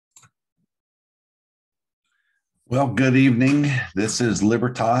Well, good evening. This is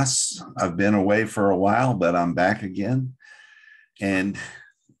Libertas. I've been away for a while, but I'm back again. And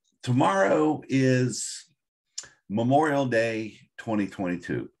tomorrow is Memorial Day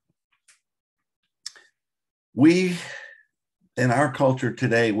 2022. We, in our culture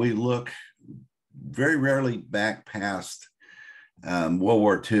today, we look very rarely back past World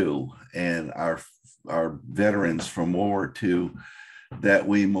War II and our veterans from World War II that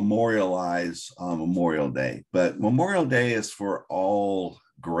we memorialize on Memorial Day. But Memorial Day is for all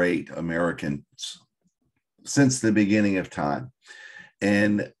great Americans since the beginning of time.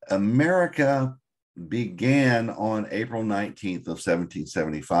 And America began on April 19th of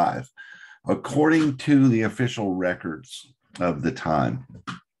 1775, according to the official records of the time.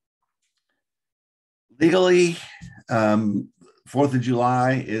 Legally, 4th of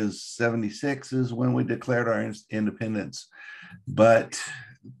July is 76 is when we declared our independence. But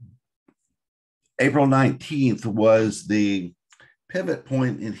April 19th was the pivot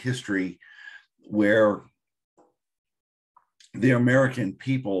point in history where the American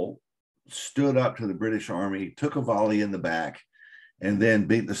people stood up to the British Army, took a volley in the back, and then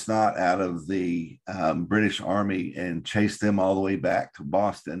beat the snot out of the British Army and chased them all the way back to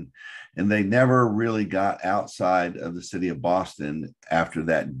Boston. And they never really got outside of the city of Boston after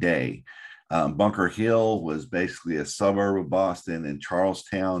that day. Bunker Hill was basically a suburb of Boston, and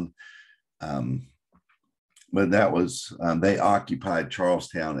Charlestown. But that was, they occupied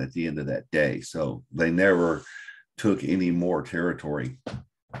Charlestown at the end of that day. So they never took any more territory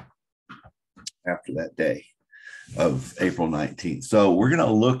after that day of April 19th. So we're going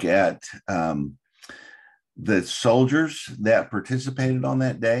to look at the soldiers that participated on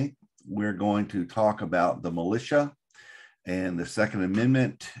that day. We're going to talk about the militia and the Second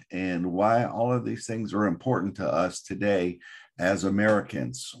Amendment and why all of these things are important to us today as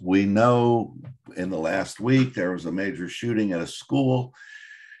Americans. We know in the last week there was a major shooting at a school.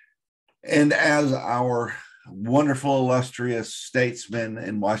 And as our wonderful, illustrious statesman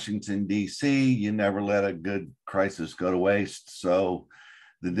in Washington, D.C., you never let a good crisis go to waste. So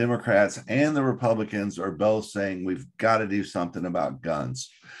the Democrats and the Republicans are both saying we've got to do something about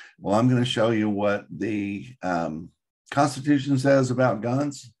guns. Well, I'm going to show you what the Constitution says about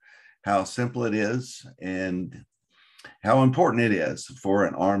guns, how simple it is, and how important it is for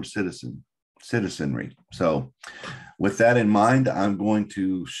an armed citizenry. So with that in mind, I'm going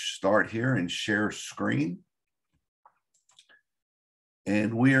to start here and share screen.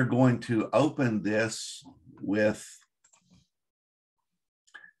 And we are going to open this with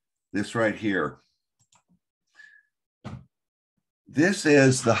this right here. This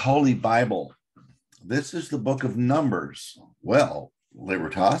is the Holy Bible. This is the book of Numbers. Well,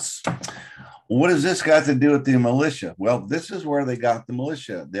 Libertas, what has this got to do with the militia? Well, this is where they got the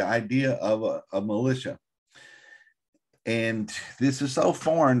militia, the idea of a militia. And this is so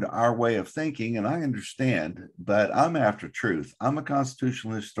foreign to our way of thinking, and I understand, but I'm after truth. I'm a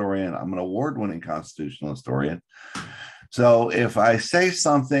constitutional historian. I'm an award-winning constitutional historian. So if I say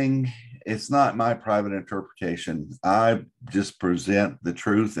something, it's not my private interpretation. I just present the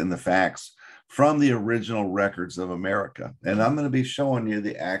truth and the facts from the original records of America. And I'm going to be showing you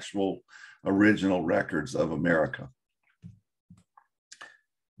the actual original records of America.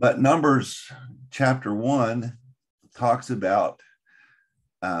 But Numbers chapter 1 talks about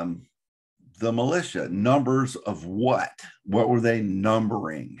the militia. Numbers of what? What were they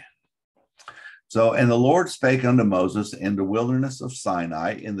numbering? So, and the Lord spake unto Moses in the wilderness of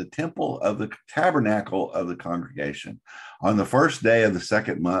Sinai in the temple of the tabernacle of the congregation on the first day of the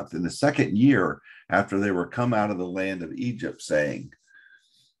second month in the second year after they were come out of the land of Egypt, saying,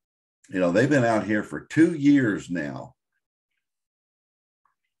 they've been out here for 2 years now.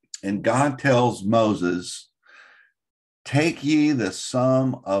 And God tells Moses, take ye the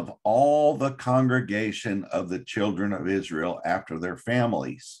sum of all the congregation of the children of Israel after their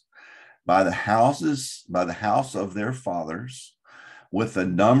families, by the house of their fathers, with the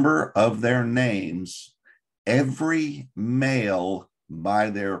number of their names, every male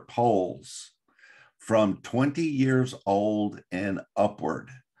by their polls, from 20 years old and upward,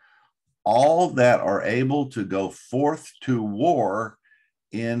 all that are able to go forth to war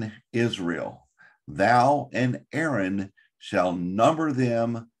in Israel. Thou and Aaron shall number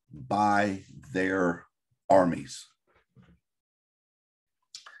them by their armies.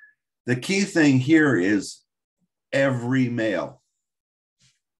 The key thing here is every male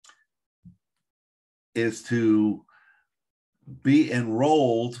is to be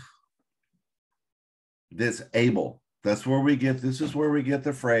enrolled that's able. This is where we get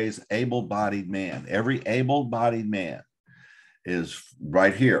the phrase able-bodied man. Every able-bodied man is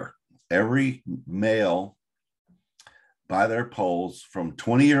right here. Every male by their polls from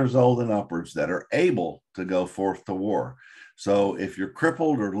 20 years old and upwards that are able to go forth to war. So if you're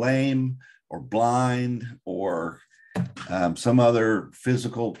crippled or lame or blind or some other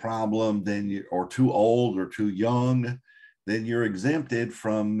physical problem, or too old or too young, then you're exempted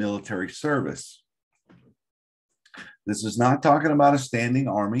from military service. This is not talking about a standing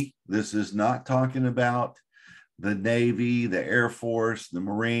army. This is not talking about the Navy, the Air Force, the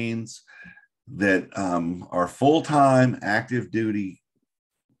Marines that are full-time active duty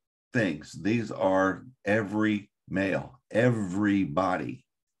things. These are every male, everybody,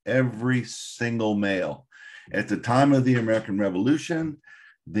 every single male. At the time of the American Revolution,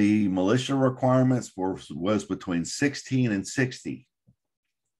 the militia requirements was between 16 and 60.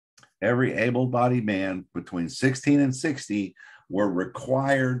 Every able-bodied man between 16 and 60 were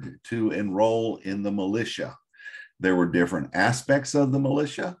required to enroll in the militia. There were different aspects of the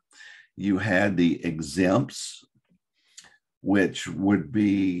militia. You had the exempts, which would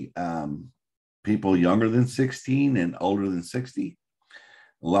be people younger than 16 and older than 60.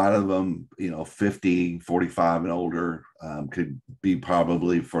 A lot of them, 50, 45 and older could be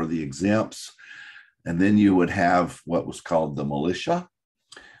probably for the exempts. And then you would have what was called the militia,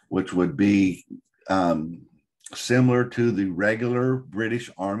 which would be similar to the regular British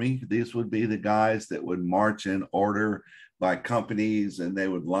Army. These would be the guys that would march in order by companies, and they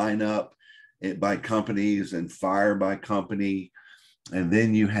would line up by companies and fire by company. And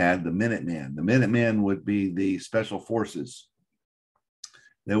then you had the Minutemen. The Minutemen would be the special forces.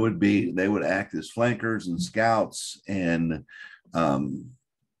 They would act as flankers and scouts and a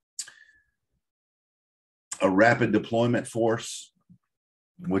rapid deployment force,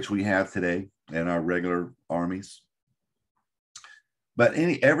 which we have today in our regular armies. But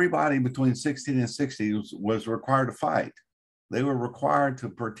everybody between 16 and 60 was required to fight. They were required to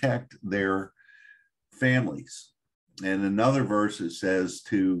protect their families. And another verse, it says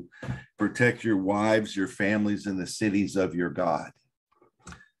to protect your wives, your families, and the cities of your God.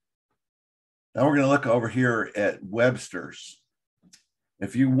 Now we're going to look over here at Webster's.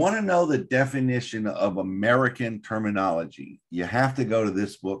 If you want to know the definition of American terminology, you have to go to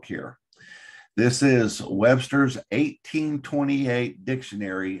this book here. This is Webster's 1828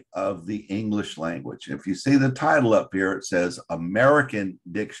 Dictionary of the English Language. If you see the title up here, it says American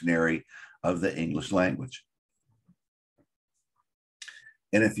Dictionary of the English Language.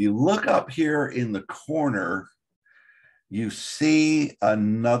 And if you look up here in the corner, you see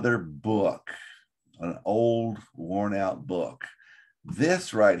another book, an old, worn out book.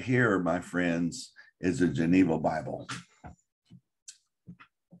 This right here, my friends, is a Geneva Bible.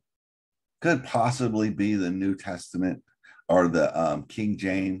 Could possibly be the New Testament or the King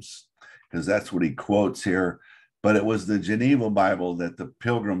James, because that's what he quotes here. But it was the Geneva Bible that the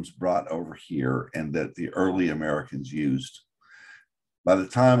Pilgrims brought over here and that the early Americans used. By the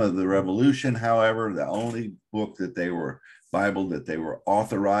time of the Revolution, however, the only Bible that they were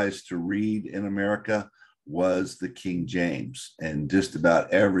authorized to read in America was the King James, and just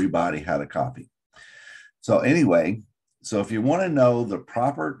about everybody had a copy. So anyway, so if you want to know the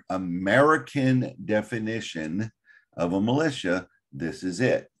proper American definition of a militia, this is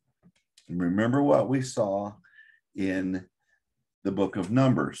it. And remember what we saw in the book of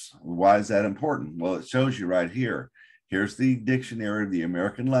Numbers. Why is that important? Well, it shows you right here. Here's the dictionary of the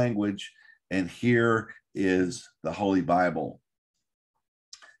American language, and here is the Holy Bible.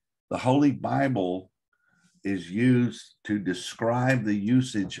 The Holy Bible is used to describe the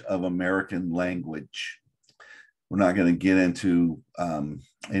usage of American language. We're not going to get into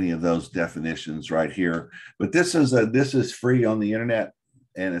any of those definitions right here, but this is free on the internet,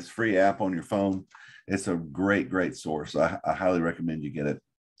 and it's a free app on your phone. It's a great source. I highly recommend you get it.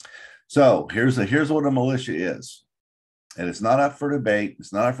 So here's what a militia is. And it's not up for debate.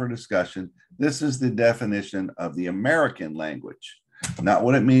 It's not up for discussion. This is the definition of the American language, not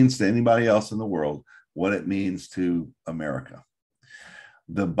what it means to anybody else in the world, what it means to America.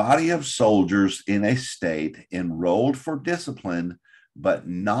 The body of soldiers in a state enrolled for discipline, but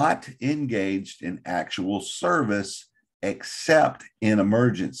not engaged in actual service except in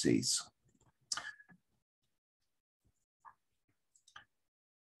emergencies.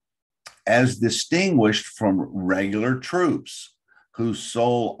 As distinguished from regular troops whose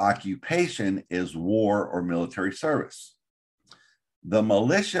sole occupation is war or military service. The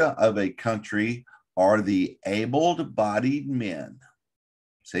militia of a country are the able-bodied men.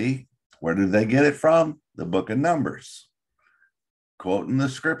 See, where did they get it from? The book of Numbers. Quoting the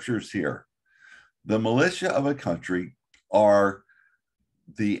scriptures here. The militia of a country are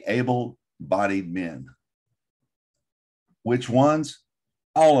the able-bodied men. Which ones?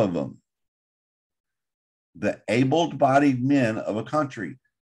 All of them. the able-bodied men of a country,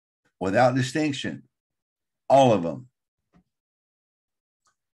 without distinction, all of them,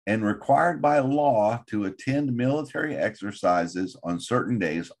 and required by law to attend military exercises on certain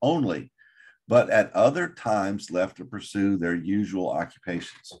days only, but at other times left to pursue their usual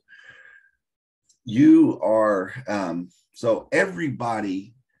occupations. So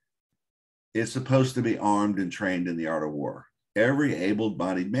everybody is supposed to be armed and trained in the art of war. Every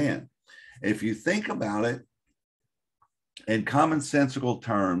able-bodied man. If you think about it in commonsensical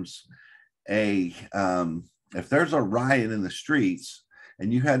terms, if there's a riot in the streets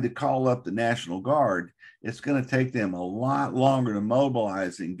and you had to call up the National Guard, it's going to take them a lot longer to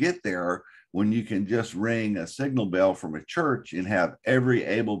mobilize and get there when you can just ring a signal bell from a church and have every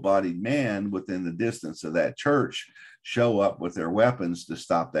able-bodied man within the distance of that church show up with their weapons to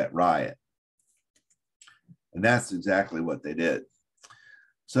stop that riot. And that's exactly what they did.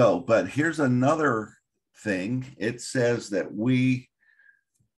 So, but here's another thing. It says that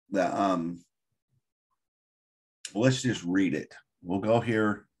let's just read it. We'll go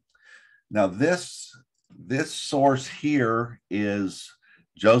here. Now, this source here is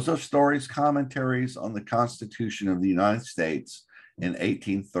Joseph Story's commentaries on the Constitution of the United States in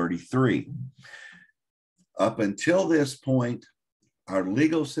 1833. Up until this point, our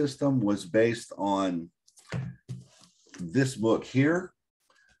legal system was based on this book here,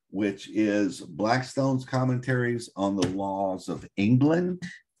 which is Blackstone's Commentaries on the Laws of England.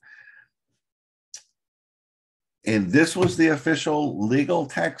 And this was the official legal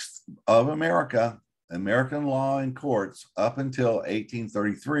text of America, American law and courts, up until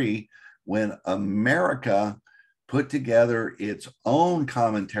 1833, when America put together its own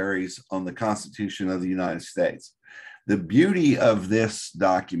commentaries on the Constitution of the United States. The beauty of this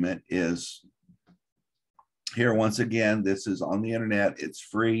document is here, once again, this is on the internet. It's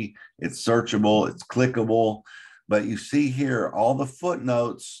free, it's searchable, it's clickable. But you see here all the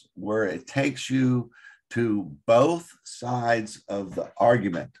footnotes where it takes you to both sides of the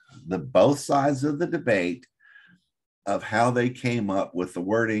argument, both sides of the debate of how they came up with the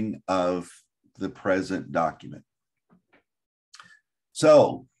wording of the present document.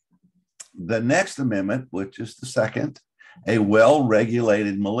 So the next amendment, which is the second, a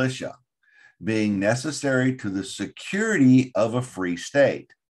well-regulated militia, being necessary to the security of a free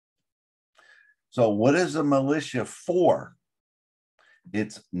state. So what is a militia for?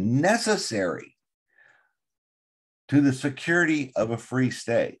 It's necessary to the security of a free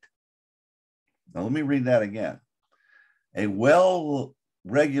state. Now let me read that again. A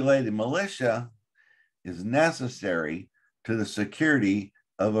well-regulated militia is necessary to the security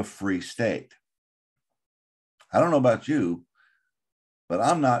of a free state. I don't know about you, but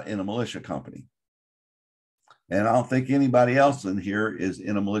I'm not in a militia company. And I don't think anybody else in here is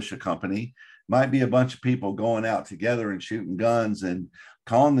in a militia company. Might be a bunch of people going out together and shooting guns and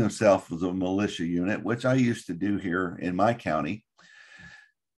calling themselves a militia unit, which I used to do here in my county.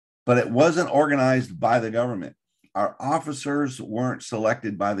 But it wasn't organized by the government. Our officers weren't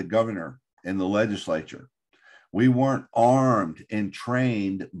selected by the governor and the legislature. We weren't armed and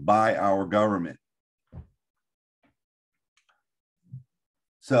trained by our government.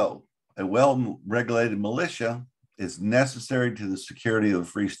 So a well-regulated militia is necessary to the security of a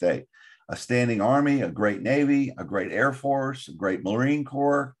free state. A standing army, a great navy, a great air force, a great Marine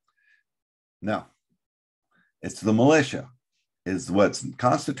Corps. No, it's the militia is what's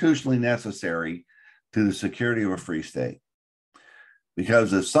constitutionally necessary to the security of a free state.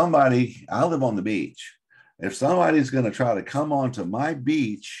 Because if somebody, I live on the beach, if somebody's going to try to come onto my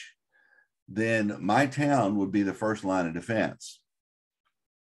beach, then my town would be the first line of defense.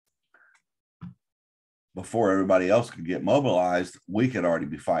 Before everybody else could get mobilized, we could already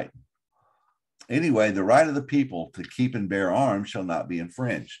be fighting. Anyway, the right of the people to keep and bear arms shall not be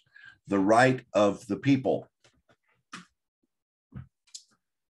infringed. The right of the people.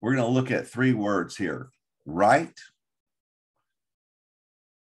 We're going to look at three words here: right,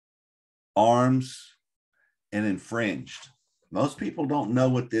 arms, and infringed. Most people don't know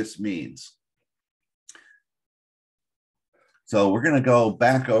what this means. So we're going to go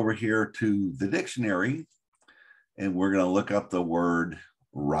back over here to the dictionary, and we're going to look up the word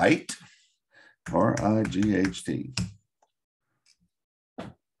right, R-I-G-H-T.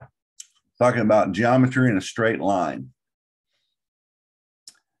 Talking about geometry in a straight line.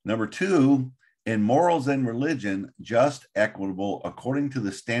 Number two, in morals and religion, just, equitable, according to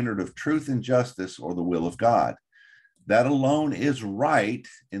the standard of truth and justice or the will of God. That alone is right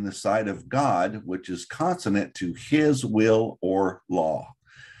in the sight of God, which is consonant to his will or law.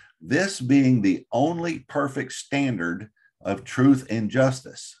 This being the only perfect standard of truth and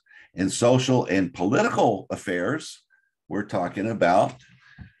justice, In social and political affairs, we're talking about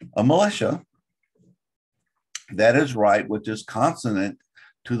a militia that is right, which is consonant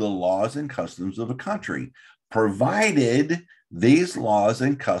to the laws and customs of a country, provided these laws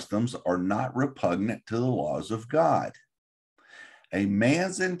and customs are not repugnant to the laws of God. A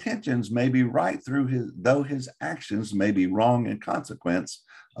man's intentions may be right though his actions may be wrong in consequence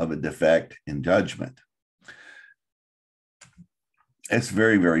of a defect in judgment. It's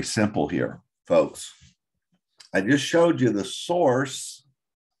very, very simple here, folks. I just showed you the source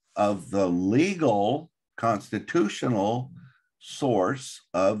of the legal constitutional source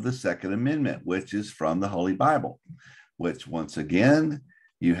of the Second Amendment, which is from the Holy Bible, which once again,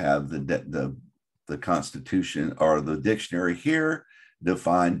 you have the Constitution or the dictionary here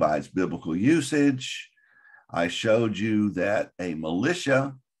defined by its biblical usage. I showed you that a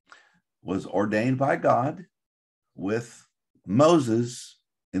militia was ordained by God with Moses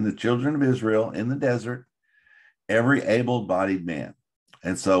and the children of Israel in the desert, every able-bodied man.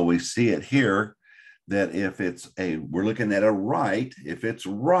 And so we see it here that we're looking at a right, if it's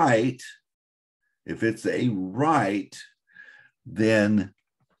a right, then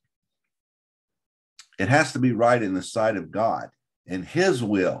it has to be right in the sight of God and his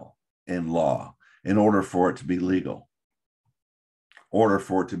will and law in order for it to be legal, order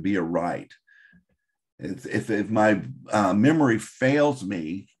for it to be a right. If my memory fails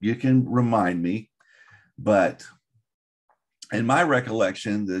me, you can remind me, but in my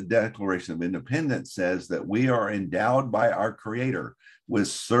recollection, the Declaration of Independence says that we are endowed by our Creator with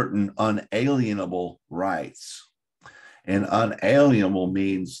certain unalienable rights. And unalienable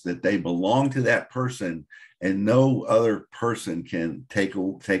means that they belong to that person and no other person can take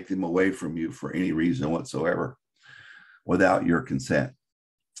them away from you for any reason whatsoever without your consent.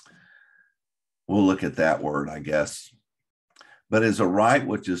 We'll look at that word, I guess. But is a right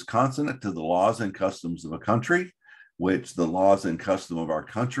which is consonant to the laws and customs of a country, which the laws and custom of our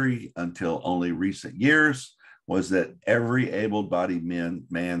country until only recent years was that every able-bodied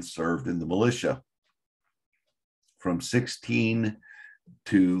man served in the militia from 16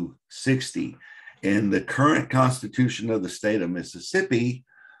 to 60. In the current constitution of the state of Mississippi,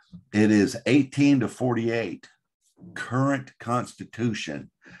 it is 18 to 48. Current constitution.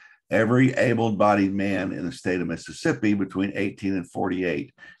 Every able-bodied man in the state of Mississippi between 18 and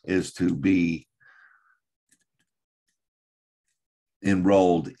 48 is to be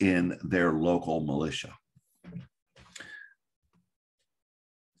enrolled in their local militia.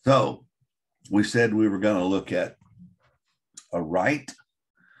 So we said we were going to look at a right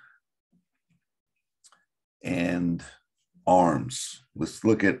and arms. Let's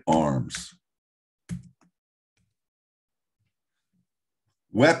look at arms.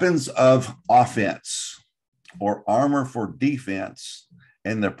 Weapons of offense or armor for defense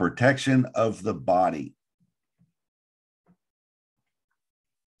and the protection of the body.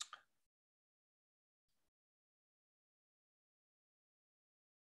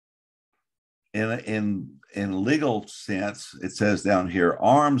 In legal sense, it says down here,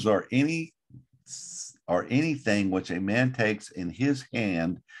 arms are anything which a man takes in his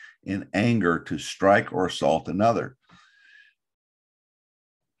hand in anger to strike or assault another.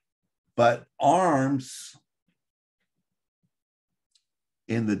 But arms,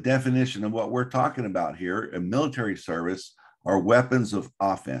 in the definition of what we're talking about here in military service, are weapons of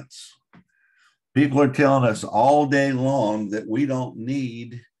offense. People are telling us all day long that we don't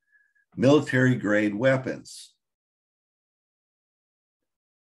need military grade weapons.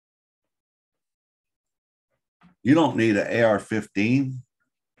 You don't need an AR-15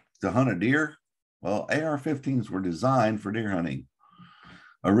 to hunt a deer. Well, AR-15s were designed for deer hunting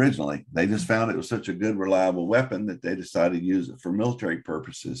originally. They just found it was such a good, reliable weapon that they decided to use it for military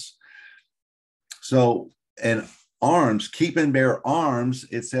purposes. So, and arms, keep and bear arms,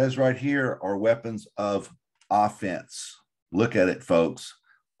 it says right here, are weapons of offense. Look at it, folks.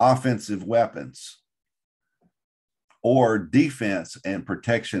 Offensive weapons or defense and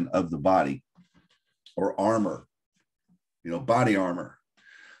protection of the body or armor, body armor.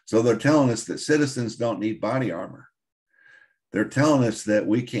 So they're telling us that citizens don't need body armor. They're telling us that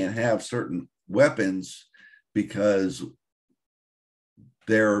we can't have certain weapons because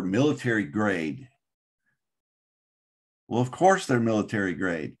they're military grade. Well, of course they're military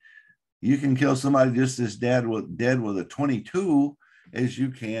grade. You can kill somebody just as dead with a 22 as you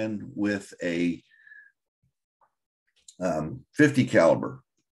can with a 50 caliber.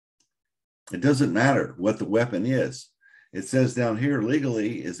 It doesn't matter what the weapon is. It says down here,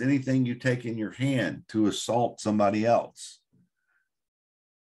 legally is anything you take in your hand to assault somebody else.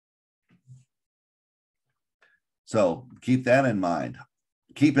 So keep that in mind.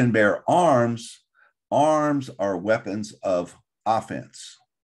 keep and bear arms. Arms are weapons of offense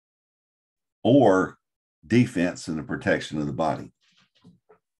or defense and the protection of the body.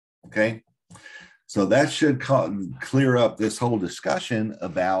 Okay. So that should clear up this whole discussion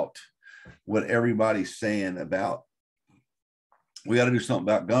about what everybody's saying about, we got to do something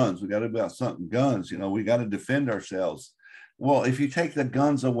about guns. We got to do about something guns. You know, we got to defend ourselves. Well, if you take the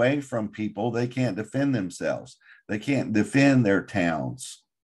guns away from people, they can't defend themselves. They can't defend their towns.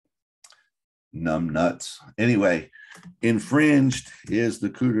 Numb nuts. Anyway, infringed is the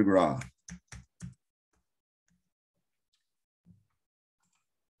coup de grace.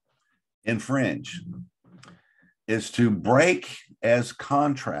 Infringe is to break as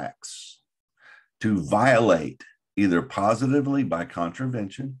contracts, to violate either positively by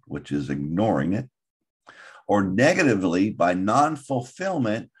contravention, which is ignoring it, or negatively by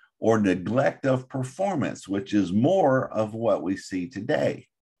non-fulfillment or neglect of performance, which is more of what we see today.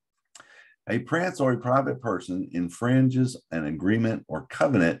 A prince or a private person infringes an agreement or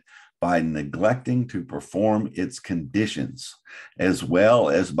covenant by neglecting to perform its conditions, as well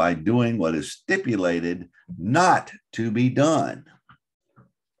as by doing what is stipulated not to be done.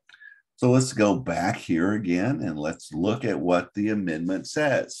 So let's go back here again and let's look at what the amendment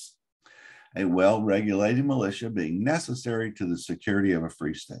says. A well-regulated militia being necessary to the security of a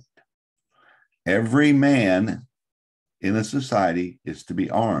free state. Every man in a society is to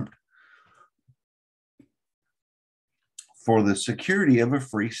be armed for the security of a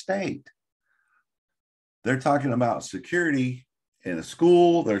free state. They're talking about security in a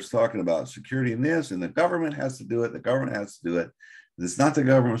school. They're talking about security in this, and the government has to do it. The government has to do it. It's not the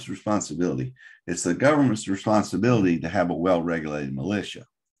government's responsibility. It's the government's responsibility to have a well-regulated militia.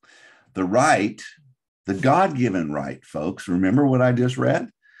 The right, the God-given right, folks, remember what I just read?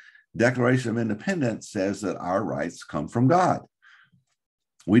 Declaration of Independence says that our rights come from God.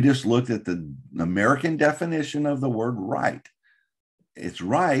 We just looked at the American definition of the word right. It's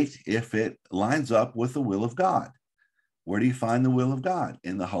right if it lines up with the will of God. Where do you find the will of God?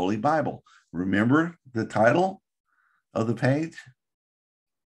 In the Holy Bible. Remember the title of the page?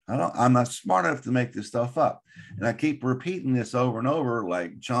 I'm not smart enough to make this stuff up. And I keep repeating this over and over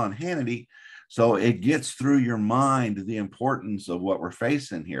like John Hannity, so it gets through your mind the importance of what we're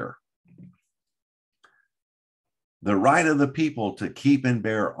facing here. The right of the people to keep and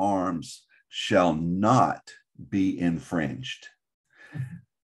bear arms shall not be infringed.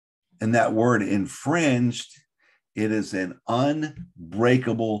 And that word infringed, it is an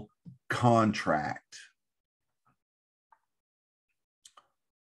unbreakable contract.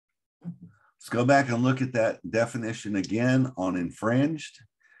 Let's go back and look at that definition again on infringed.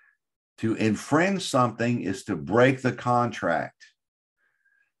 To infringe something is to break the contract,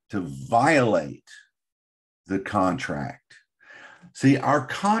 to violate the contract. See, our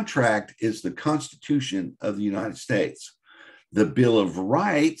contract is the Constitution of the United States. The Bill of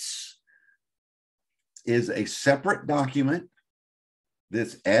Rights is a separate document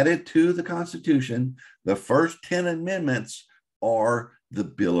that's added to the Constitution. The first 10 amendments are the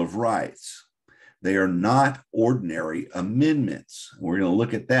Bill of Rights. They are not ordinary amendments. We're going to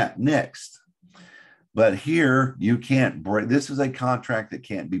look at that next. But here, you can't break. This is a contract that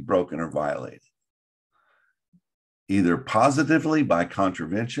can't be broken or violated. Either positively by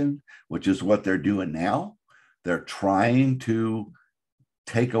contravention, which is what they're doing now. They're trying to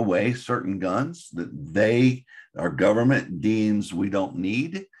take away certain guns that our government deems we don't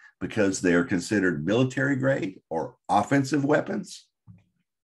need because they are considered military grade or offensive weapons.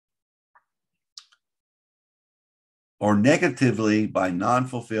 Or negatively by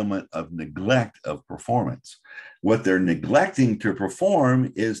non-fulfillment of neglect of performance. What they're neglecting to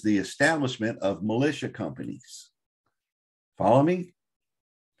perform is the establishment of militia companies. Follow me?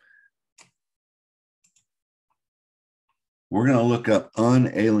 We're going to look up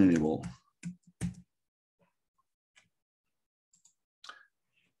unalienable.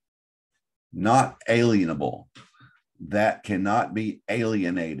 Not alienable. That cannot be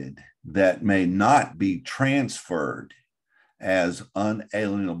alienated. That may not be transferred as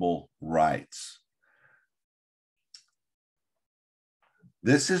unalienable rights.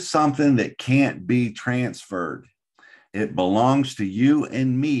 This is something that can't be transferred. It belongs to you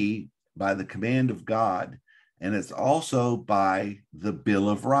and me by the command of God, and it's also by the Bill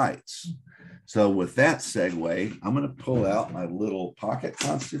of Rights. So with that segue, I'm going to pull out my little pocket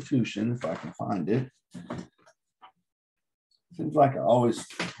constitution, if I can find it. Seems like I always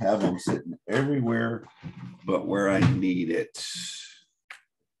have them sitting everywhere but where I need it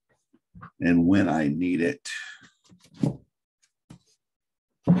and when I need it.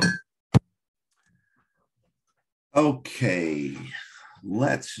 Okay,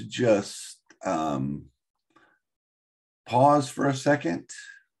 let's just pause for a second.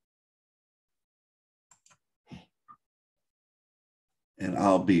 And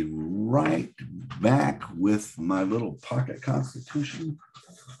I'll be right back with my little pocket constitution.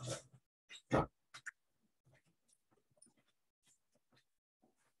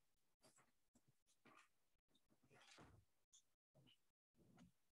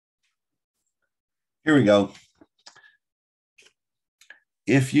 Here we go.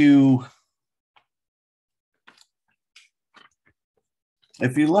 If you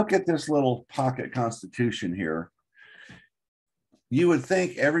look at this little pocket constitution here, you would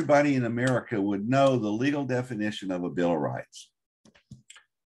think everybody in America would know the legal definition of a Bill of Rights.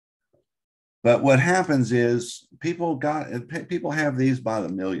 But what happens is people have these by the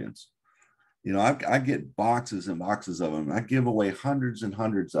millions. You know, I get boxes and boxes of them. I give away hundreds and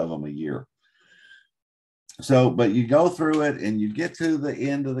hundreds of them a year. So, but you go through it and you get to the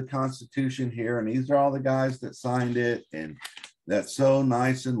end of the Constitution here, and these are all the guys that signed it, and that's so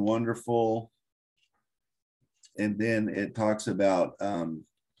nice and wonderful. And then it talks about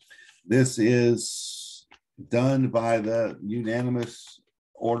this is done by the unanimous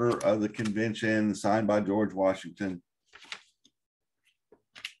order of the convention signed by George Washington.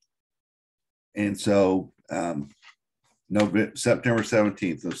 And so September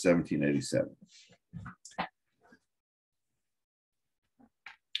 17th of 1787.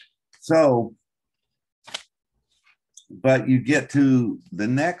 So, but you get to the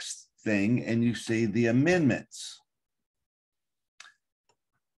next thing and you see the amendments.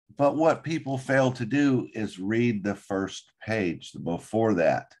 But what people fail to do is read the first page before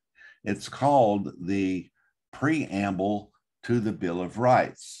that. It's called the preamble to the Bill of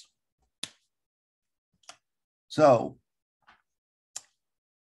Rights. So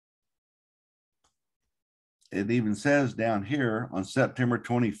it even says down here, on September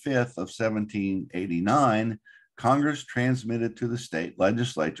 25th of 1789, Congress transmitted to the state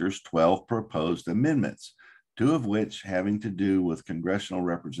legislatures 12 proposed amendments, 2 of which having to do with congressional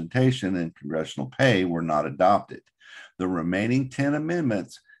representation and congressional pay were not adopted. The remaining 10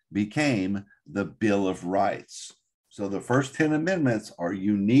 amendments became the Bill of Rights. So the first 10 amendments are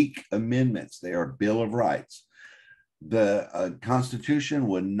unique amendments. They are Bill of Rights. The Constitution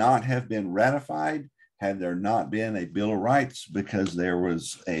would not have been ratified had there not been a Bill of Rights, because there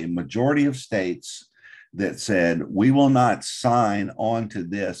was a majority of states that said, we will not sign on to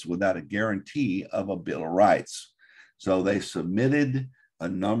this without a guarantee of a Bill of Rights. So they submitted a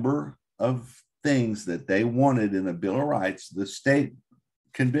number of things that they wanted in a Bill of Rights. The state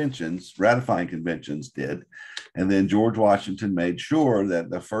conventions, ratifying conventions did. And then George Washington made sure that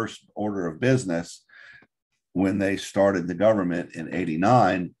the first order of business when they started the government in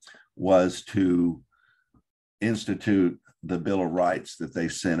 89 was to institute the Bill of Rights that they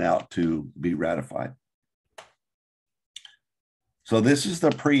sent out to be ratified. So this is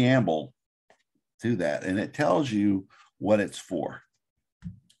the preamble to that, and it tells you what it's for.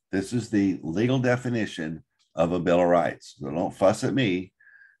 This is the legal definition of a Bill of Rights. So don't fuss at me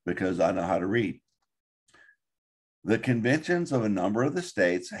because I know how to read. The conventions of a number of the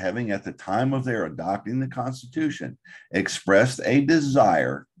states, having at the time of their adopting the Constitution expressed a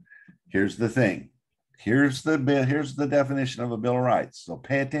desire, here's the thing, here's the definition of a Bill of Rights, so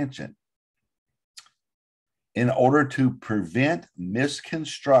pay attention. In order to prevent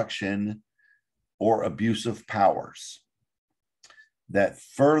misconstruction or abuse of powers, that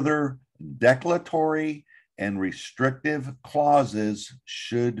further declaratory and restrictive clauses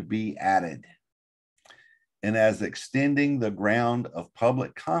should be added, and as extending the ground of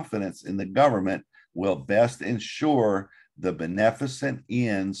public confidence in the government will best ensure the beneficent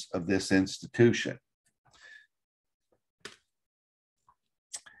ends of this institution.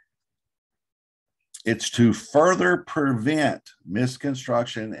 It's to further prevent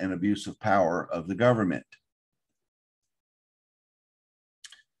misconstruction and abuse of power of the government.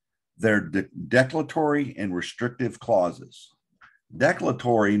 They're declaratory and restrictive clauses.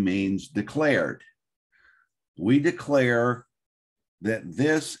 Declaratory means declared. We declare that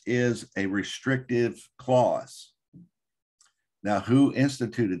this is a restrictive clause. Now, who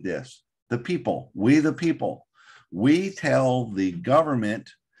instituted this? The people. We, the people. We tell the government,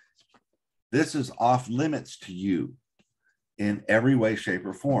 this is off limits to you in every way, shape,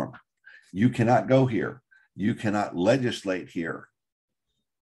 or form. You cannot go here. You cannot legislate here.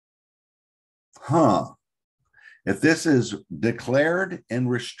 If this is declared and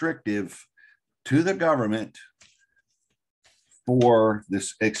restrictive to the government for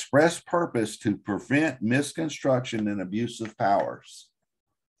this express purpose to prevent misconstruction and abuse of powers,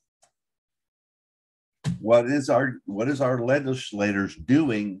 what is our legislators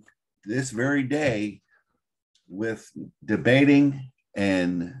doing this very day with debating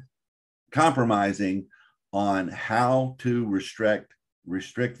and compromising on how to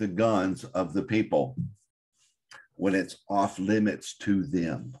restrict the guns of the people when it's off limits to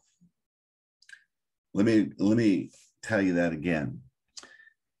them? Let me tell you that again.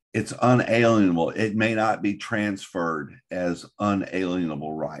 It's unalienable. It may not be transferred as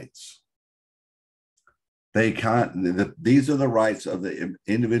unalienable rights. They can't. These are the rights of the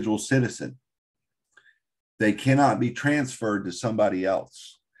individual citizen. They cannot be transferred to somebody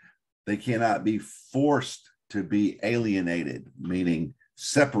else. They cannot be forced to be alienated, meaning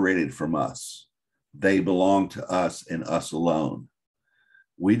separated from us. They belong to us and us alone.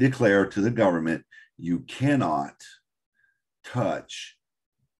 We declare to the government, you cannot touch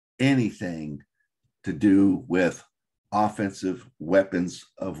anything to do with offensive weapons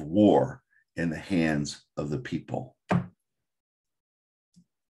of war in the hands of the people. And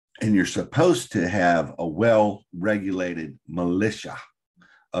you're supposed to have a well-regulated militia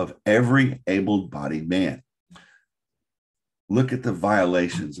of every able-bodied man. Look at the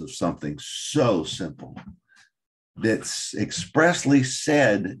violations of something so simple that's expressly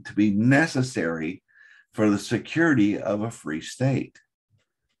said to be necessary for the security of a free state.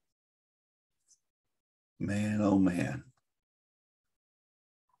 Man, oh man.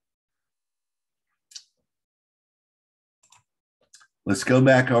 Let's go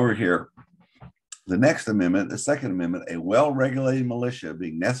back over here. The next amendment, the Second Amendment, a well-regulated militia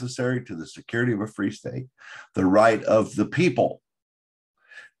being necessary to the security of a free state, the right of the people.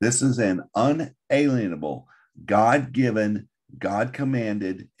 This is an unalienable, God-given,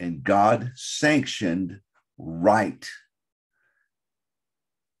 God-commanded, and God-sanctioned right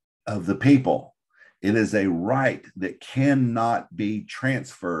of the people. It is a right that cannot be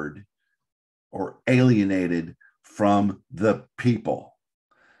transferred or alienated from the people.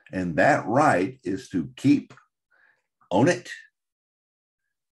 And that right is to keep, own it,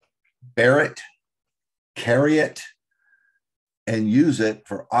 bear it, carry it, and use it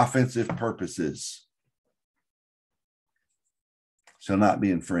for offensive purposes. Shall not be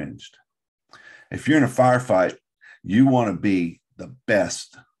infringed. If you're in a firefight, you want to be the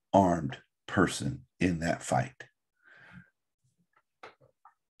best armed person in that fight.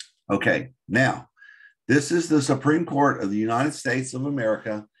 Okay, now, this is the Supreme Court of the United States of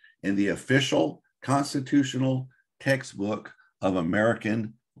America in the official constitutional textbook of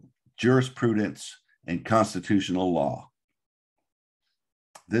American jurisprudence and constitutional law.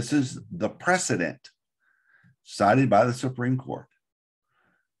 This is the precedent cited by the Supreme Court.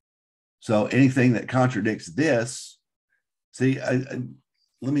 So anything that contradicts this, see,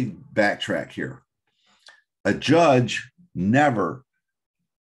 let me backtrack here. A judge never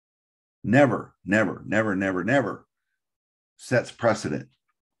sets precedent.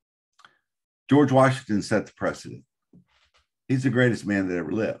 George Washington set the precedent. He's the greatest man that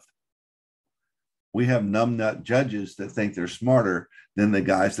ever lived. We have numbnut judges that think they're smarter than the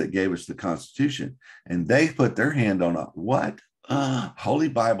guys that gave us the Constitution. And they put their hand on a what? Holy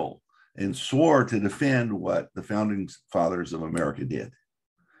Bible, and swore to defend what the founding fathers of America did.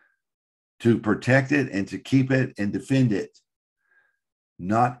 To protect it and to keep it and defend it.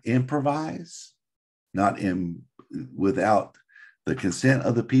 Not improvise, without the consent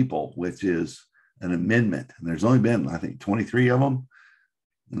of the people, which is an amendment. And there's only been, I think, 23 of them.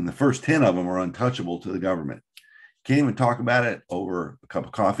 And the first 10 of them are untouchable to the government. Can't even talk about it over a cup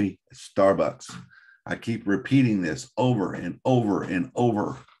of coffee at Starbucks. I keep repeating this over and over and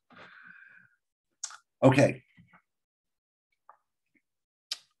over. Okay.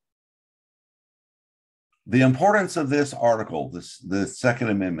 The importance of this article, the Second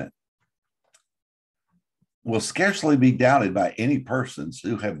Amendment, will scarcely be doubted by any persons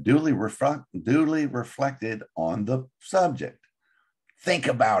who have duly reflected on the subject. Think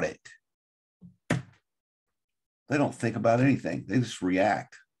about it. They don't think about anything. They just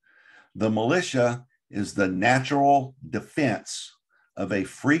react. The militia is the natural defense of a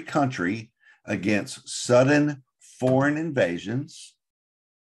free country against sudden foreign invasions,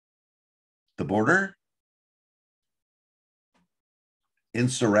 the border,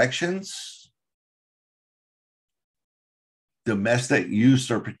 insurrections, domestic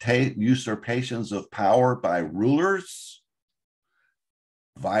usurpations of power by rulers,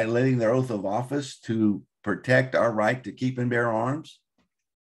 violating their oath of office to protect our right to keep and bear arms,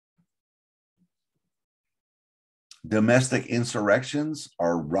 domestic insurrections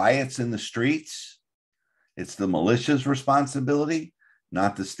are riots in the streets. It's the militia's responsibility,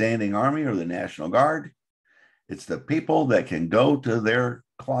 not the standing army or the National Guard. It's the people that can go to their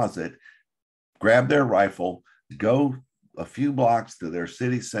closet, grab their rifle, go a few blocks to their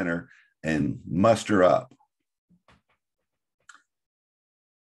city center, and muster up.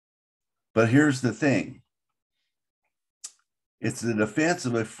 But here's the thing. It's the defense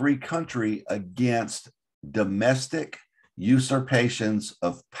of a free country against domestic usurpations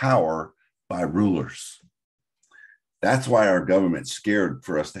of power by rulers. That's why our government's scared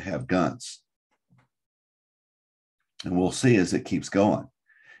for us to have guns. And we'll see as it keeps going.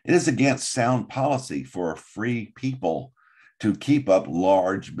 It is against sound policy for a free people to keep up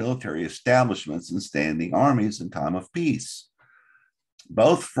large military establishments and standing armies in time of peace,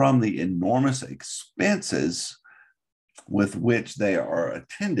 both from the enormous expenses with which they are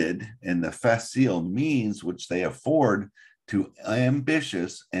attended and the facile means which they afford to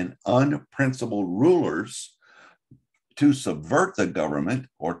ambitious and unprincipled rulers to subvert the government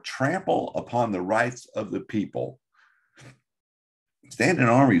or trample upon the rights of the people. Standing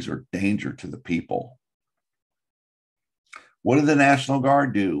armies are a danger to the people. What did the National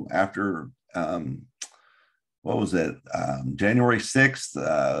Guard do after, January 6th,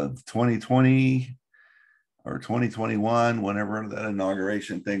 2020 or 2021, whenever that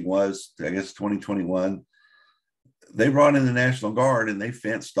inauguration thing was, I guess 2021, they brought in the National Guard and they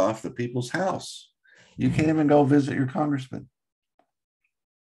fenced off the people's house. You can't even go visit your congressman.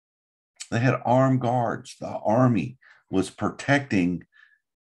 They had armed guards. The army was protecting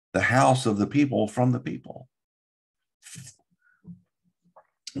the house of the people from the people.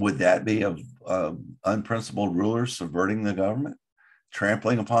 Would that be of unprincipled rulers subverting the government,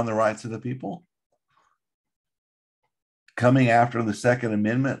 trampling upon the rights of the people? Coming after the Second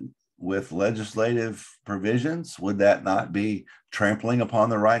Amendment with legislative provisions, would that not be trampling upon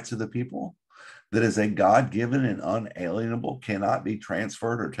the rights of the people? That is a God-given and unalienable, cannot be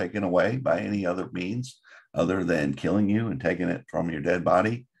transferred or taken away by any other means other than killing you and taking it from your dead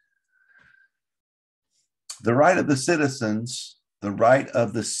body. The right of the citizens, the right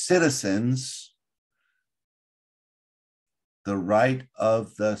of the citizens, the right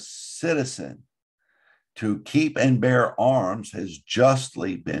of the citizen to keep and bear arms has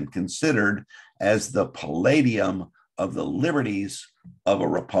justly been considered as the palladium of the liberties of a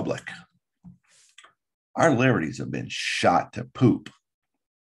republic. Our liberties have been shot to poop.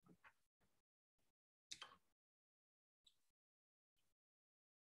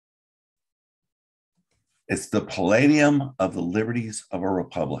 It's the palladium of the liberties of a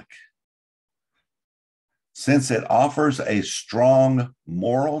republic. Since it offers a strong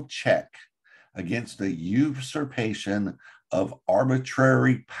moral check against the usurpation of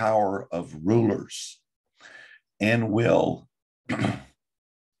arbitrary power of rulers and will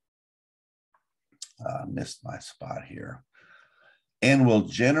missed my spot here, and will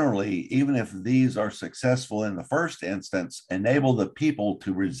generally, even if these are successful in the first instance, enable the people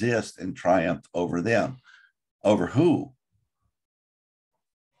to resist and triumph over them. Over who?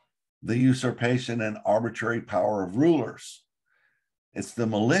 The usurpation and arbitrary power of rulers. It's the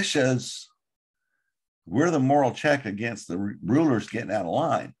militias. We're the moral check against the rulers getting out of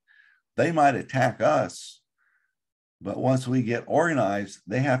line. They might attack us, but once we get organized,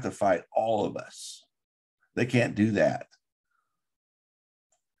 they have to fight all of us. They can't do that.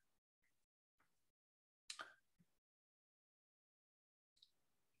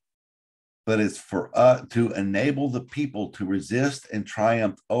 But it's for us to enable the people to resist and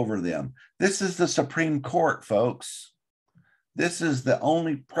triumph over them. This is the Supreme Court, folks. This is the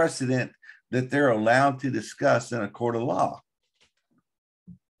only precedent that they're allowed to discuss in a court of law.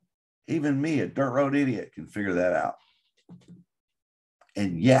 Even me, a dirt road idiot, can figure that out.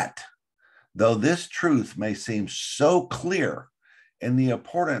 And yet, though this truth may seem so clear, and the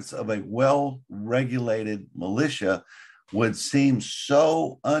importance of a well-regulated militia would seem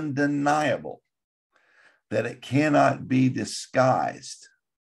so undeniable that it cannot be disguised,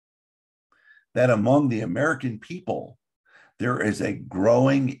 that among the American people, there is a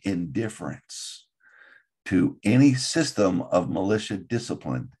growing indifference to any system of militia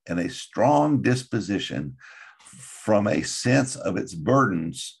discipline and a strong disposition from a sense of its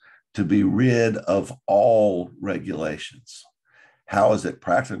burdens to be rid of all regulations. How is it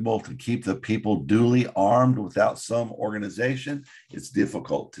practicable to keep the people duly armed without some organization? It's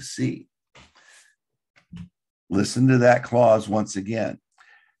difficult to see. Listen to that clause once again.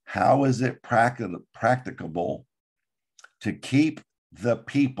 How is it practicable to keep the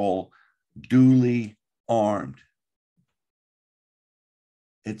people duly armed?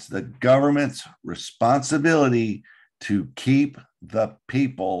 It's the government's responsibility to keep the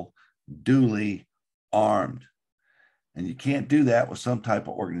people duly armed. And you can't do that with some type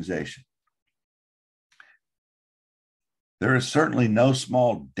of organization. There is certainly no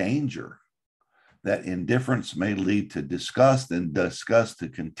small danger that indifference may lead to disgust and disgust to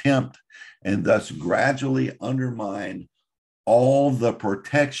contempt, and thus gradually undermine all the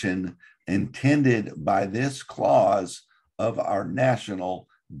protection intended by this clause of our National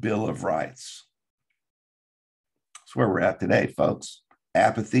Bill of Rights. That's where we're at today, folks.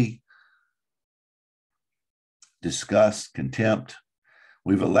 Apathy, disgust, contempt.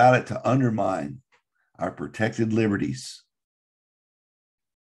 We've allowed it to undermine our protected liberties.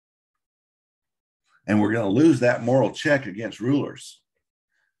 And we're going to lose that moral check against rulers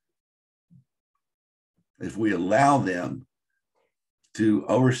if we allow them to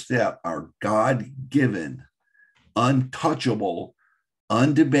overstep our God-given, untouchable,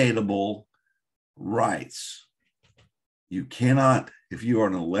 undebatable rights. You cannot, if you are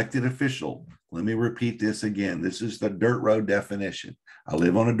an elected official, let me repeat this again. This is the dirt road definition. I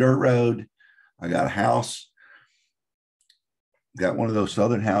live on a dirt road. I got a house. Got one of those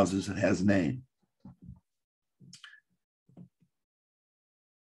southern houses that has a name.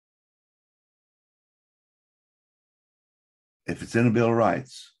 If it's in a Bill of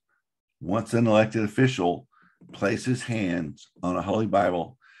Rights, once an elected official places hands on a Holy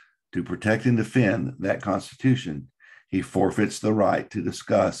Bible to protect and defend that Constitution, he forfeits the right to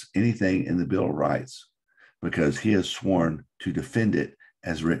discuss anything in the Bill of Rights because he has sworn to defend it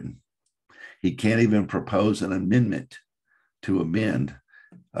as written. He can't even propose an amendment to amend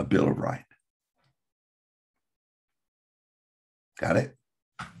a Bill of Rights. Got it?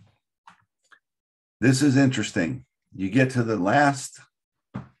 This is interesting. You get to the last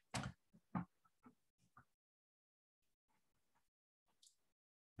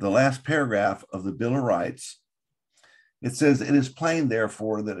paragraph of the Bill of Rights. It says, "It is plain,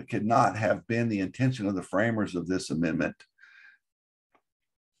 therefore, that it could not have been the intention of the framers of this amendment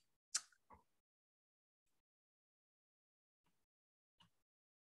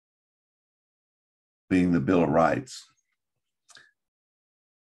being the Bill of Rights,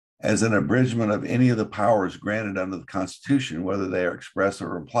 as an abridgment of any of the powers granted under the Constitution, whether they are express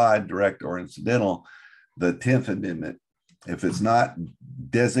or implied, direct or incidental, the 10th Amendment. If it's not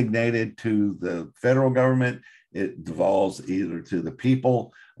designated to the federal government, it devolves either to the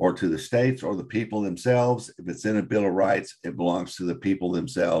people or to the states or the people themselves. If it's in a Bill of Rights, it belongs to the people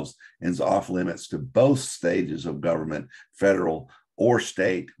themselves and is off limits to both stages of government, federal or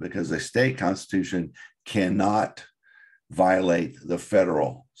state, because a state constitution cannot violate the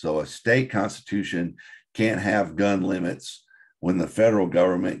federal. So a state constitution can't have gun limits when the federal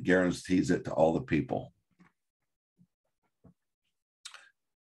government guarantees it to all the people.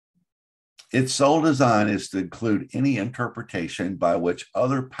 Its sole design is to include any interpretation by which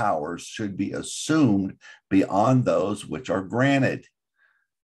other powers should be assumed beyond those which are granted.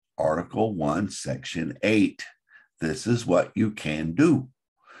 Article 1, Section 8. This is what you can do.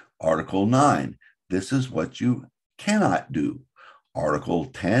 Article 9. This is what you cannot do. Article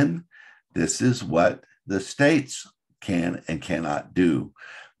 10. This is what the states can and cannot do.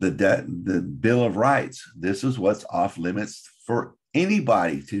 The Bill of Rights. This is what's off limits for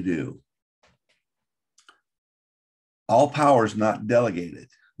anybody to do. All powers not delegated,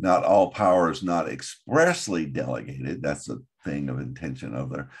 not all powers not expressly delegated. That's a thing of intention of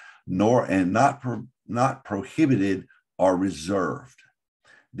there, nor and not prohibited or reserved.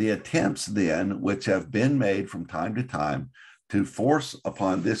 The attempts then, which have been made from time to time to force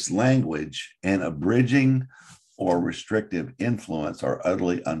upon this language an abridging or restrictive influence are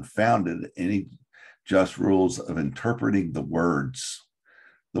utterly unfounded. Any just rules of interpreting the words.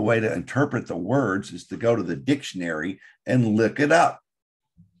 The way to interpret the words is to go to the dictionary and look it up.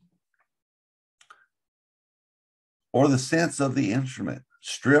 Or the sense of the instrument,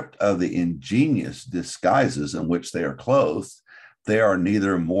 stripped of the ingenious disguises in which they are clothed, they are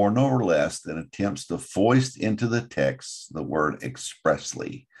neither more nor less than attempts to foist into the text the word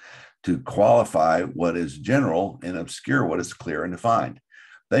expressly, to qualify what is general and obscure what is clear and defined.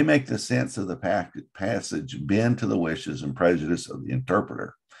 They make the sense of the passage bend to the wishes and prejudice of the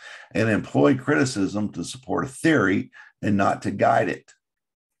interpreter, and employ criticism to support a theory and not to guide it.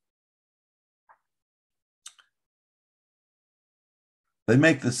 They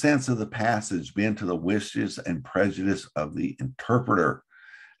make the sense of the passage bend to the wishes and prejudice of the interpreter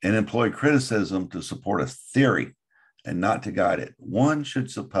and employ criticism to support a theory and not to guide it. One should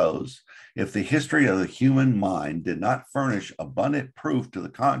suppose, if the history of the human mind did not furnish abundant proof to the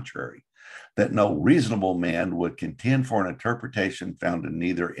contrary, that no reasonable man would contend for an interpretation found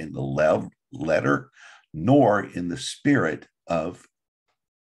neither in the letter nor in the spirit of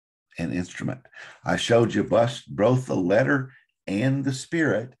an instrument. I showed you both the letter and the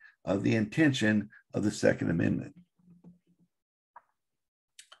spirit of the intention of the Second Amendment.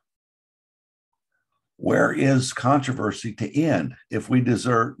 Where is controversy to end if we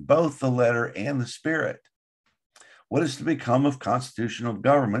desert both the letter and the spirit? What is to become of constitutional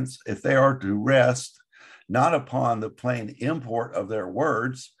governments if they are to rest not upon the plain import of their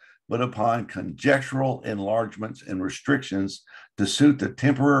words, but upon conjectural enlargements and restrictions to suit the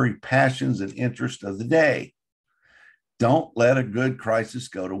temporary passions and interests of the day? Don't let a good crisis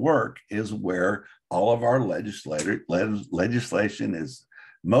go to work is where all of our legislation is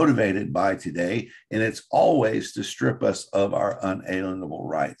motivated by today, and it's always to strip us of our unalienable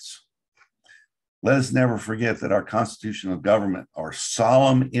rights. Let us never forget that our constitutional government are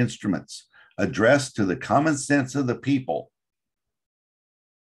solemn instruments addressed to the common sense of the people.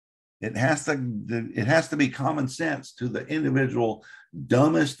 It has to be common sense to the individual,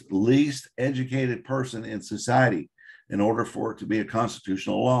 dumbest, least educated person in society in order for it to be a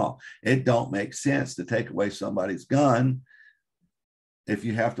constitutional law. It don't make sense to take away somebody's gun if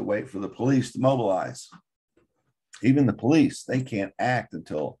you have to wait for the police to mobilize. Even the police, they can't act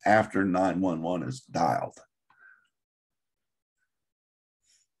until after 911 is dialed.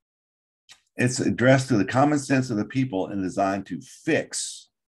 It's addressed to the common sense of the people and designed to fix.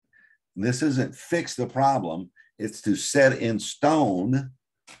 This isn't fix the problem, it's to set in stone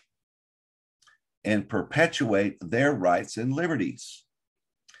and perpetuate their rights and liberties.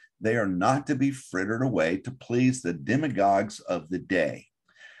 They are not to be frittered away to please the demagogues of the day.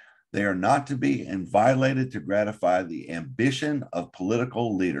 They are not to be violated to gratify the ambition of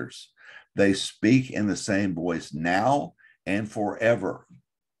political leaders. They speak in the same voice now and forever.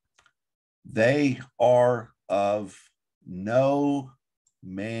 They are of no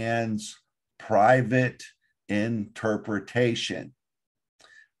man's private interpretation.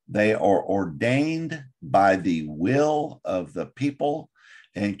 They are ordained by the will of the people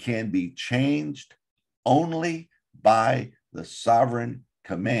and can be changed only by the sovereign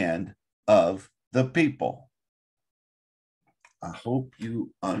command of the people. I hope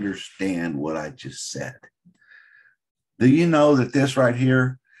you understand what I just said. Do you know that this right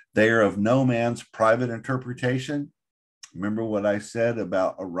here, they are of no man's private interpretation? Remember what I said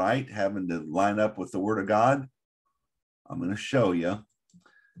about a right having to line up with the word of God? I'm going to show you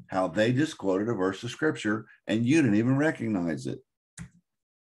how they just quoted a verse of scripture and you didn't even recognize it.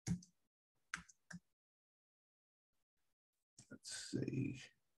 Let's see.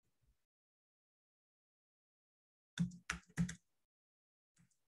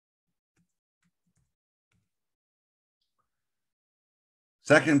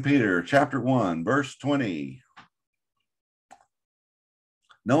 Second Peter chapter 1, verse 20.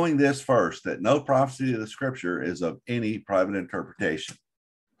 Knowing this first, that no prophecy of the scripture is of any private interpretation.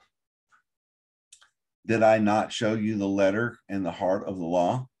 Did I not show you the letter and the heart of the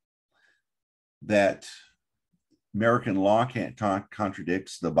law? That American law can't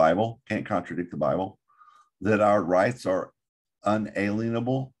contradict the Bible, that our rights are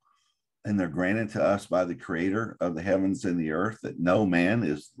unalienable and they're granted to us by the creator of the heavens and the earth, that no man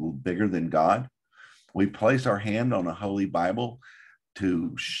is bigger than God. We place our hand on a holy Bible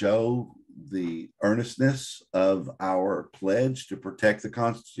to show the earnestness of our pledge to protect the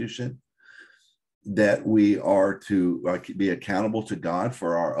Constitution, that we are to be accountable to God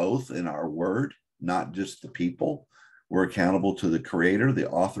for our oath and our word, not just the people. We're accountable to the creator, the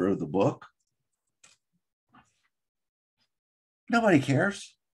author of the book. Nobody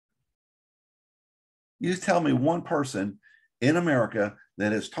cares. You tell me one person in America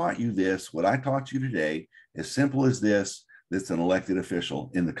that has taught you this, what I taught you today, as simple as this, that's an elected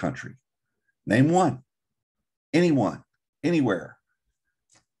official in the country. Name one. Anyone, anywhere.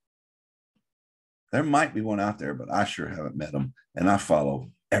 There might be one out there, but I sure haven't met them, and I follow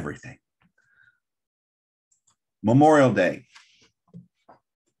everything. Memorial Day.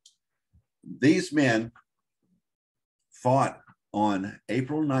 These men fought on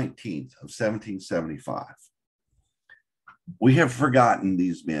April 19th of 1775. We have forgotten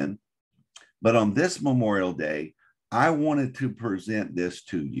these men, but on this Memorial Day, I wanted to present this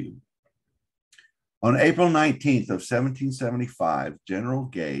to you. On April 19th of 1775, General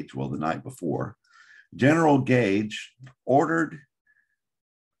Gage, well, the night before, General Gage ordered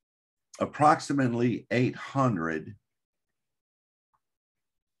approximately 800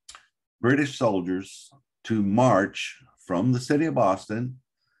 British soldiers to march from the city of Boston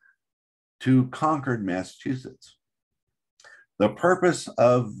to Concord, Massachusetts. The purpose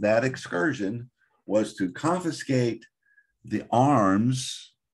of that excursion was to confiscate the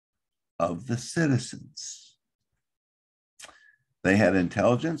arms of the citizens. They had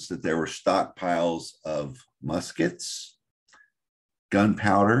intelligence that there were stockpiles of muskets,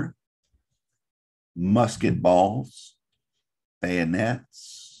 gunpowder, musket balls,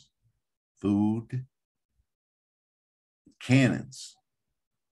 bayonets, food, cannons,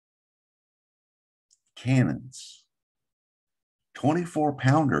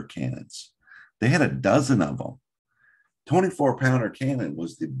 24-pounder cannons. They had a dozen of them. 24-pounder cannon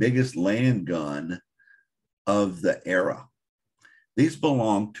was the biggest land gun of the era. These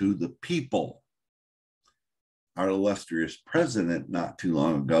belonged to the people. Our illustrious president not too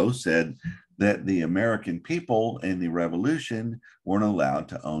long ago said that the American people in the revolution weren't allowed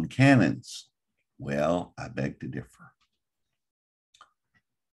to own cannons. Well, I beg to differ.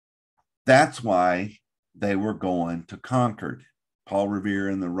 That's why they were going to Concord. Paul Revere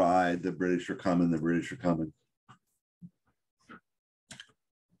in The Ride, the British are coming, the British are coming.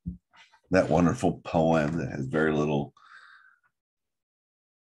 That wonderful poem that has very little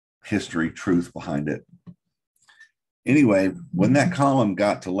history, truth behind it. Anyway, when that column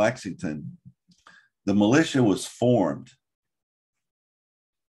got to Lexington, the militia was formed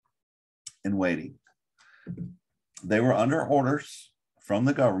and waiting. They were under orders from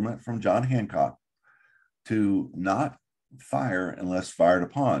the government, from John Hancock, to not fire unless fired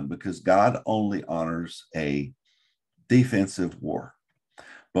upon, because God only honors a defensive war.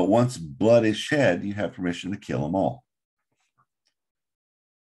 But once blood is shed, you have permission to kill them all.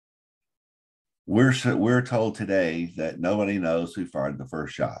 We're told today that nobody knows who fired the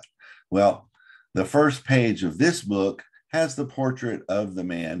first shot. Well, the first page of this book has the portrait of the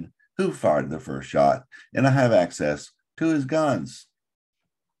man who fired the first shot, and I have access to his guns.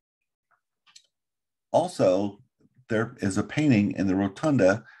 Also, there is a painting in the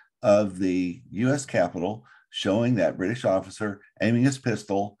rotunda of the U.S. Capitol showing that British officer aiming his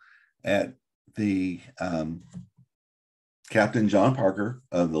pistol at the Captain John Parker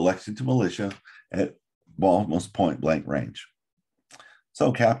of the Lexington Militia at almost point blank range.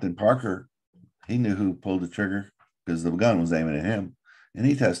 So Captain Parker, he knew who pulled the trigger because the gun was aiming at him, and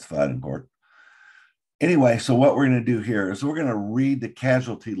he testified in court. Anyway, so what we're going to do here is we're going to read the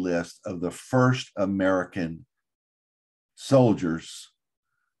casualty list of the first American soldiers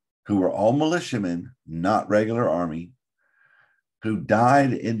who were all militiamen, not regular army, who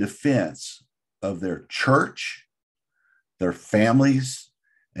died in defense of their church, their families,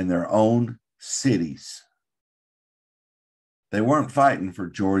 and their own cities. They weren't fighting for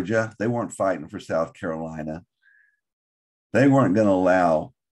Georgia. They weren't fighting for South Carolina. They weren't going to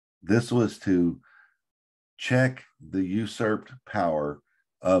allow, this was to check the usurped power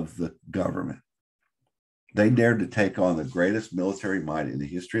of the government. They dared to take on the greatest military might in the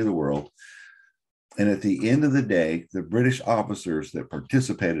history of the world. And at the end of the day, the British officers that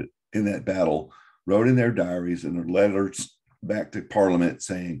participated in that battle wrote in their diaries and their letters back to Parliament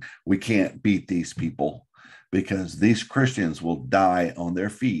saying, we can't beat these people because these Christians will die on their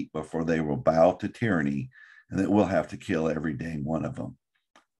feet before they will bow to tyranny, and that we'll have to kill every dang one of them.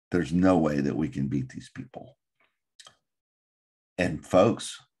 There's no way that we can beat these people. And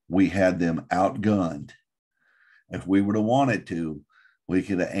folks, we had them outgunned. If we would have wanted to, we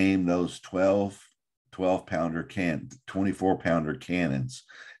could have aimed those 12-pounder 24-pounder cannons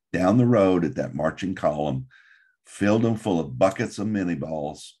down the road at that marching column, filled them full of buckets of mini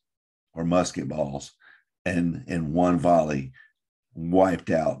balls or musket balls, and in one volley wiped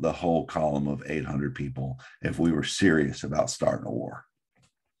out the whole column of 800 people if we were serious about starting a war.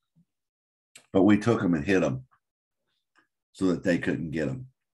 But we took them and hit them so that they couldn't get them.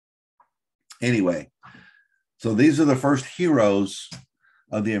 Anyway, so these are the first heroes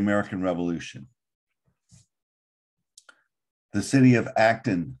of the American Revolution. The city of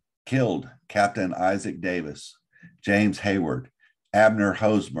Acton killed Captain Isaac Davis, James Hayward, Abner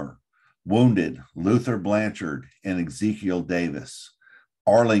Hosmer, wounded Luther Blanchard and Ezekiel Davis.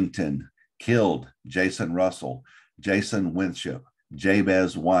 Arlington killed Jason Russell, Jason Winship,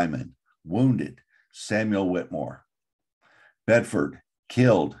 Jabez Wyman, wounded Samuel Whitmore. Bedford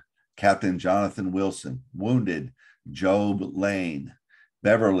killed Captain Jonathan Wilson, wounded Job Lane.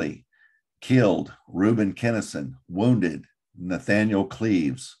 Beverly killed Reuben Kennison, wounded Nathaniel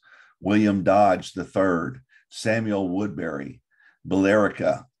Cleaves. William Dodge III, Samuel Woodbury.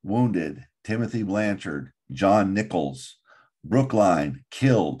 Billerica, wounded Timothy Blanchard, John Nichols. Brookline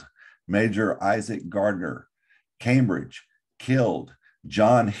killed Major Isaac Gardner. Cambridge killed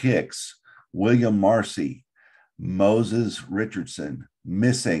John Hicks, William Marcy, Moses Richardson.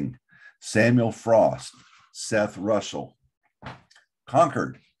 Missing Samuel Frost, Seth Russell.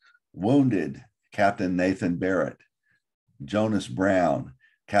 Concord wounded Captain Nathan Barrett, Jonas Brown,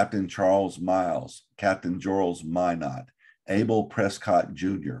 Captain Charles Miles, Captain Charles Minot, Abel Prescott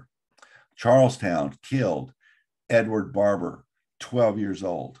Jr. Charlestown killed Edward Barber, 12 years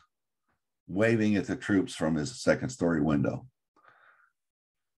old, waving at the troops from his second-story window.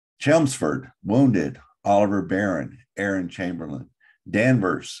 Chelmsford wounded Oliver Barron, Aaron Chamberlain.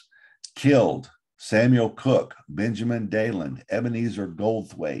 Danvers, killed Samuel Cook, Benjamin Dayland, Ebenezer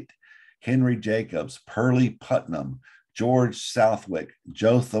Goldthwait, Henry Jacobs, Pearlie Putnam, George Southwick,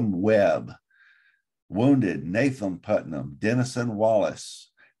 Jotham Webb. Wounded, Nathan Putnam, Dennison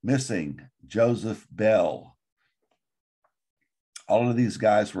Wallace. Missing, Joseph Bell. All of these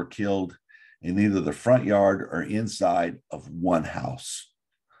guys were killed in either the front yard or inside of one house.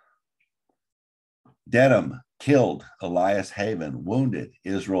 Dedham, killed Elias Haven, wounded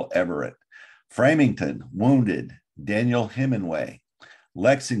Israel Everett. Framington, wounded Daniel Hemingway.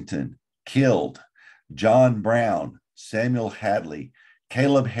 Lexington, killed John Brown, Samuel Hadley,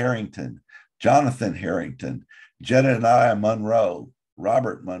 Caleb Harrington, Jonathan Harrington, Jedediah Monroe,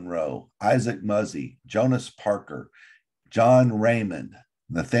 Robert Monroe, Isaac Muzzy, Jonas Parker, John Raymond,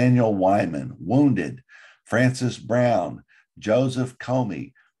 Nathaniel Wyman. Wounded, Francis Brown, Joseph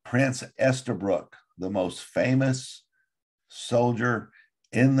Comey, Prince Estabrook, the most famous soldier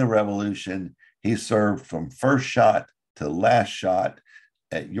in the Revolution. He served from first shot to last shot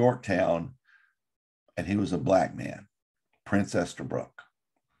at Yorktown, and he was a black man, Prince Estabrook.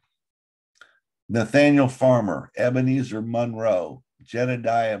 Nathaniel Farmer, Ebenezer Monroe,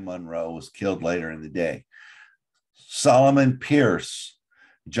 Jedediah Monroe was killed later in the day. Solomon Pierce,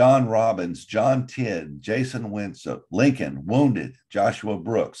 John Robbins, John Tidd, Jason Winslow, Lincoln, wounded, Joshua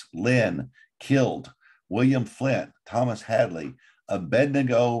Brooks, Lynn, killed, William Flint, Thomas Hadley,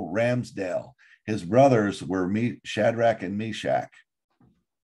 Abednego Ramsdale. His brothers were Shadrach and Meshach.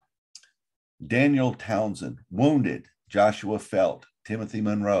 Daniel Townsend, wounded, Joshua Felt, Timothy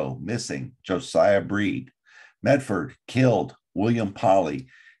Monroe, missing, Josiah Breed. Medford, killed, William Polly,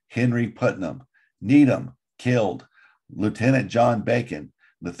 Henry Putnam. Needham, killed, Lieutenant John Bacon,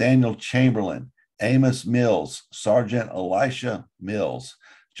 Nathaniel Chamberlain, Amos Mills, Sergeant Elisha Mills.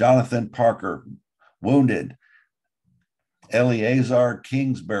 Jonathan Parker, wounded, Eleazar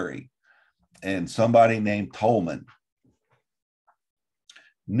Kingsbury, and somebody named Tolman.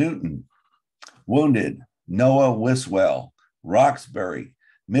 Newton, wounded, Noah Wiswell. Roxbury,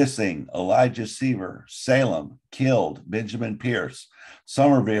 missing, Elijah Seaver. Salem, killed, Benjamin Pierce.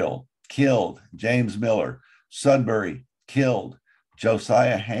 Somerville, killed, James Miller. Sudbury, killed,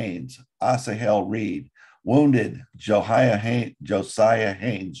 Josiah Haynes. Asahel Reed, wounded, Josiah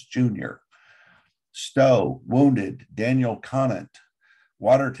Haynes Jr. Stowe, wounded, Daniel Conant.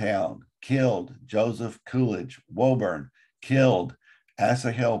 Watertown, killed, Joseph Coolidge. Woburn, killed,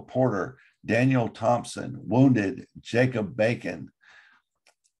 Asahel Porter. Daniel Thompson, wounded, Jacob Bacon.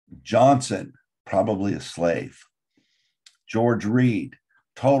 Johnson, probably a slave. George Reed,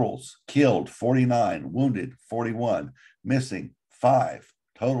 totals, killed 49, wounded 41, missing 5,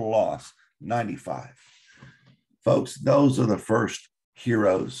 total loss 95. Folks, those are the first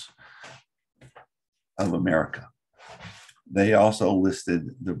heroes of America. They also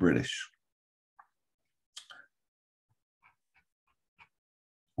listed the British.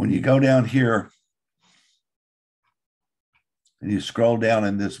 When you go down here and you scroll down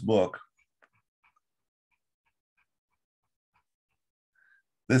in this book,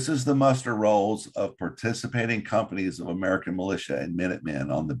 this is the muster rolls of participating companies of American militia and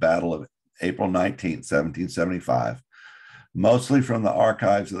Minutemen on the Battle of April 19th, 1775, mostly from the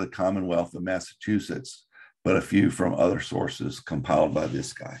archives of the Commonwealth of Massachusetts, but a few from other sources compiled by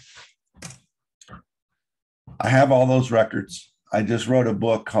this guy. I have all those records. I just wrote a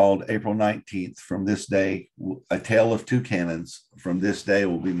book called April 19th, From This Day, A Tale of Two Cannons. From this day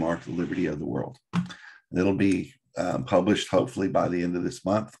will be marked the liberty of the world. It'll be published hopefully by the end of this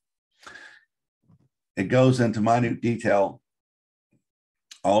month. It goes into minute detail,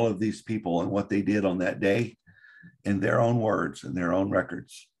 all of these people and what they did on that day in their own words and their own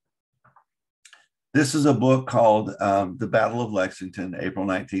records. This is a book called The Battle of Lexington, April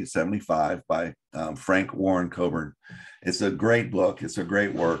 1975 by Frank Warren Coburn. It's a great book. It's a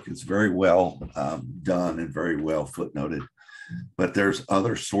great work. It's very well done and very well footnoted, but there's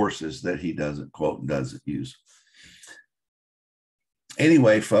other sources that he doesn't quote and doesn't use.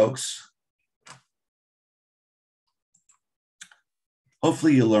 Anyway, folks,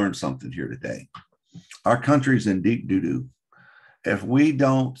 hopefully you learned something here today. Our country's in deep doo-doo. If we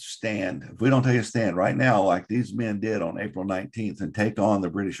don't stand, if we don't take a stand right now, like these men did on April 19th and take on the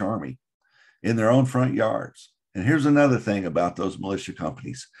British Army in their own front yards. And here's another thing about those militia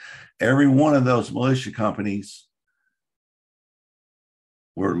companies. Every one of those militia companies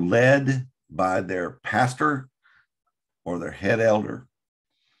were led by their pastor or their head elder.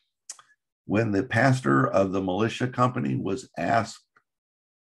 When the pastor of the militia company was asked,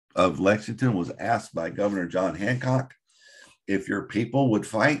 of Lexington, was asked by Governor John Hancock if your people would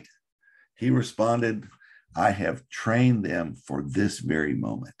fight, He responded, I have trained them for this very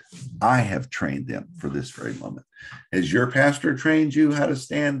moment. I have trained them for this very moment. Has your pastor trained you how to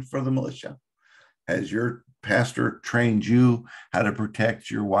stand for the militia? Has your pastor trained you how to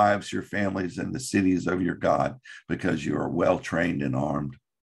protect your wives, your families, and the cities of your God because you are well trained and armed?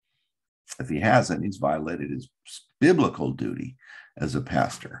 If he hasn't, he's violated his biblical duty as a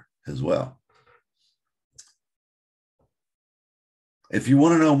pastor as well. If you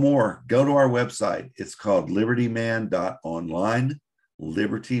want to know more, go to our website. It's called libertyman.online,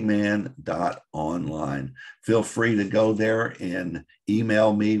 libertyman.online. Feel free to go there and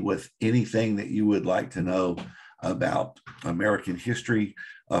email me with anything that you would like to know about American history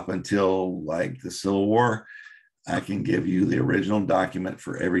up until like the Civil War. I can give you the original document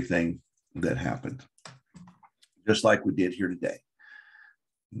for everything that happened, just like we did here today.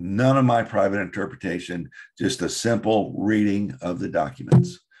 None of my private interpretation, just a simple reading of the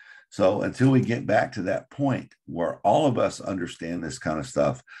documents. So until we get back to that point where all of us understand this kind of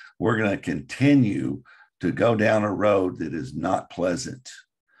stuff, we're going to continue to go down a road that is not pleasant.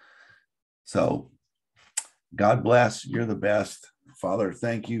 So God bless. You're the best. Father,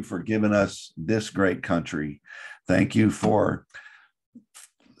 thank you for giving us this great country. Thank you for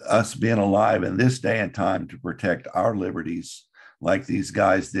us being alive in this day and time to protect our liberties like these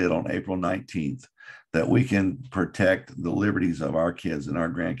guys did on April 19th, that we can protect the liberties of our kids and our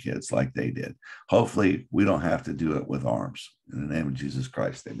grandkids like they did. Hopefully, we don't have to do it with arms. In the name of Jesus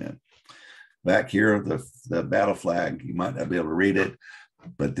Christ, amen. Back here, the battle flag, you might not be able to read it,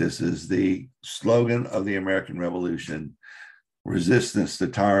 but this is the slogan of the American Revolution. Resistance to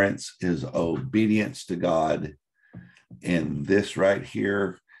tyrants is obedience to God. And this right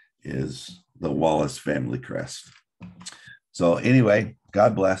here is the Wallace family crest. So anyway,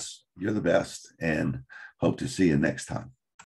 God bless. You're the best, and hope to see you next time.